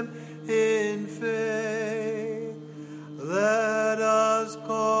acclaim them in faith. Let us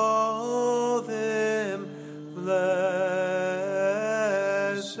call them blessed,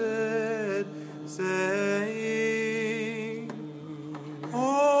 saying,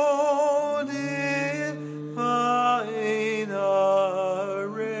 O divine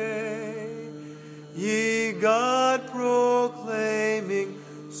array, ye God proclaiming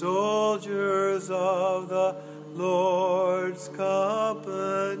soldiers of the Lord's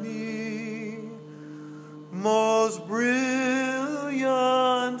company, most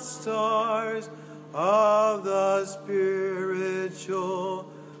brilliant stars of the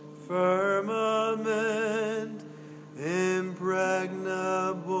spiritual firmament,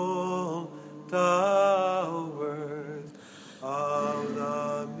 impregnable towers of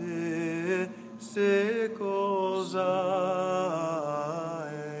the mystical Zion,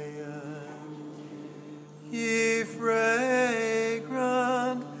 ye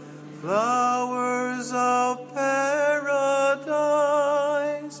fragrant flowers of paradise,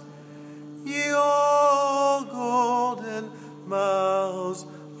 ye all golden mouths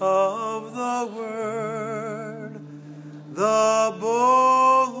of the word, the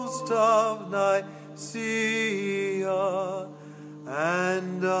boast of Nicaea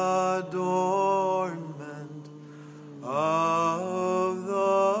and adornment of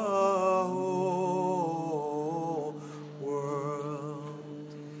the whole world.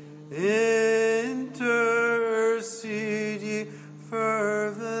 Intercede ye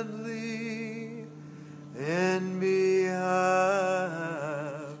fervently in behalf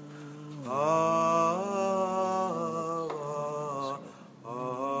of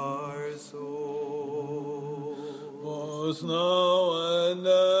our soul, both now and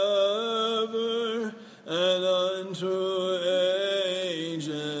ever, and unto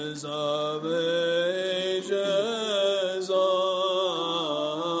ages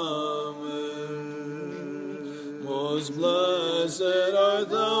art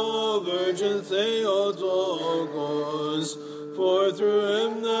thou, O Virgin Theotokos, for through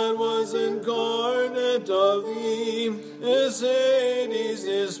him that was incarnate of thee is Hades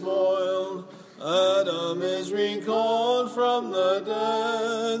despoiled. Adam is recalled from the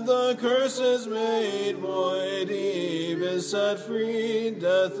dead, the curse is made void, Eve is set free,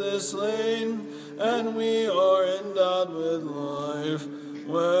 death is slain, and we are endowed with life.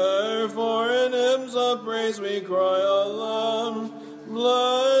 Wherefore in hymns of praise we cry aloud,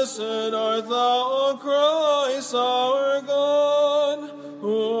 Blessed art thou, O Christ our God,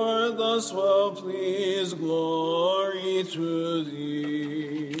 who art thus well pleased, glory to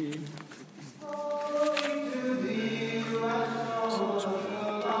thee.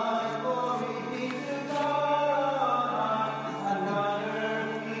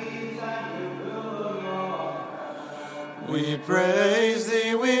 We praise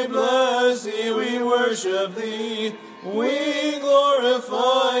thee, we bless thee, we worship thee, we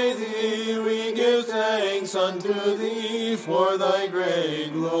glorify thee, we give thanks unto thee for thy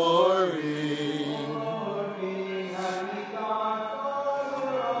great glory.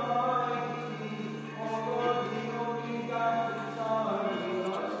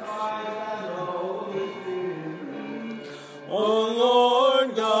 O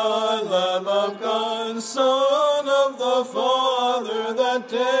Lord God, Lamb of God, Son of the Father, that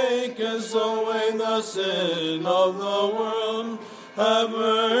takest away the sin of the world, have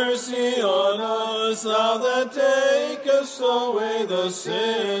mercy on us, thou that takest away the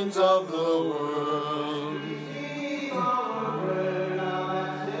sins of the world.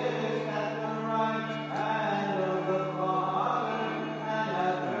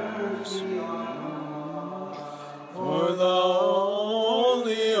 For thou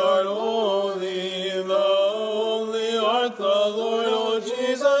only art holy, thou only art the Lord, O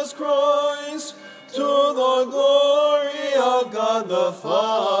Jesus Christ, to the glory of God the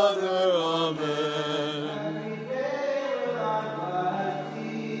Father. Amen.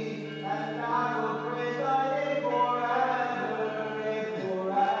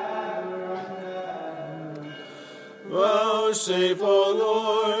 Vouchsafe, O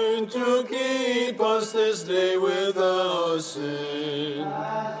Lord, to keep us this day without sin.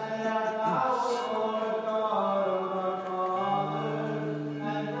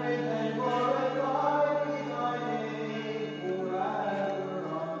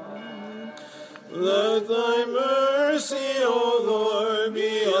 Let thy mercy, O Lord,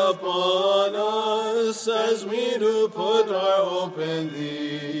 be upon us as we do put our hope in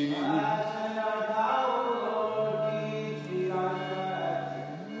thee.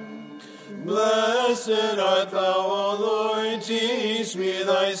 Blessed art thou, O Lord, teach me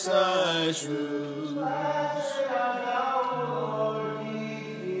thy statutes.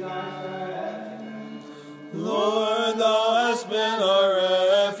 Lord, thou hast been our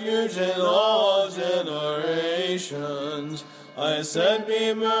refuge in all generations. I said,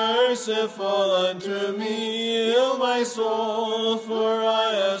 be merciful unto me, heal my soul, for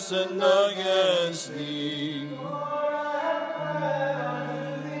I have sinned against thee.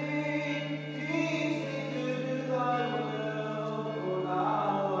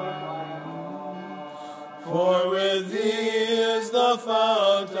 For with thee is the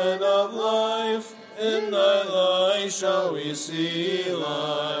fountain of life, in thy light shall we see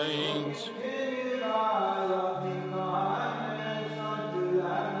light.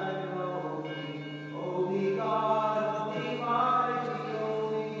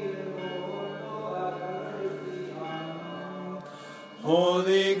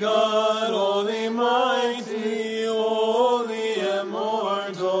 Holy God, holy mighty, holy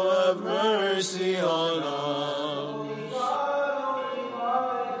immortal, have mercy on us.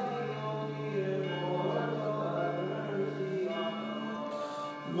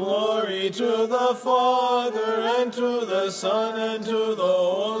 Glory to the Father, and to the Son, and to the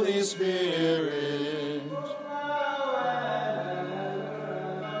Holy Spirit.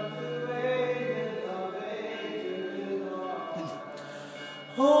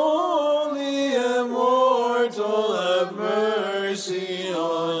 Holy immortal, have mercy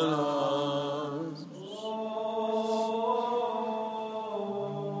on us.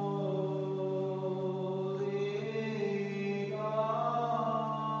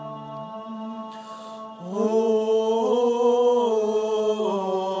 Holy,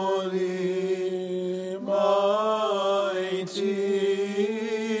 mighty,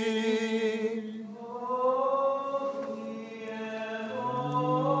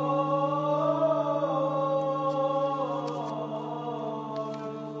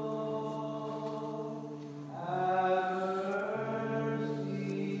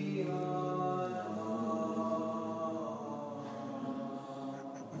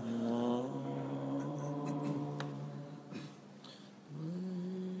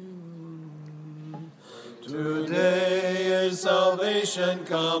 Today is salvation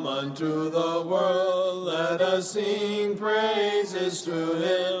come unto the world. Let us sing praises to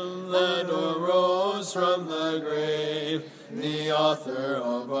him that arose from the grave, the author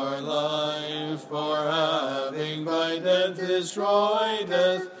of our life. For having by death destroyed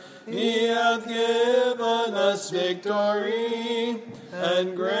death, he hath given us victory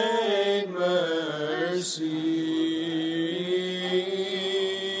and great mercy.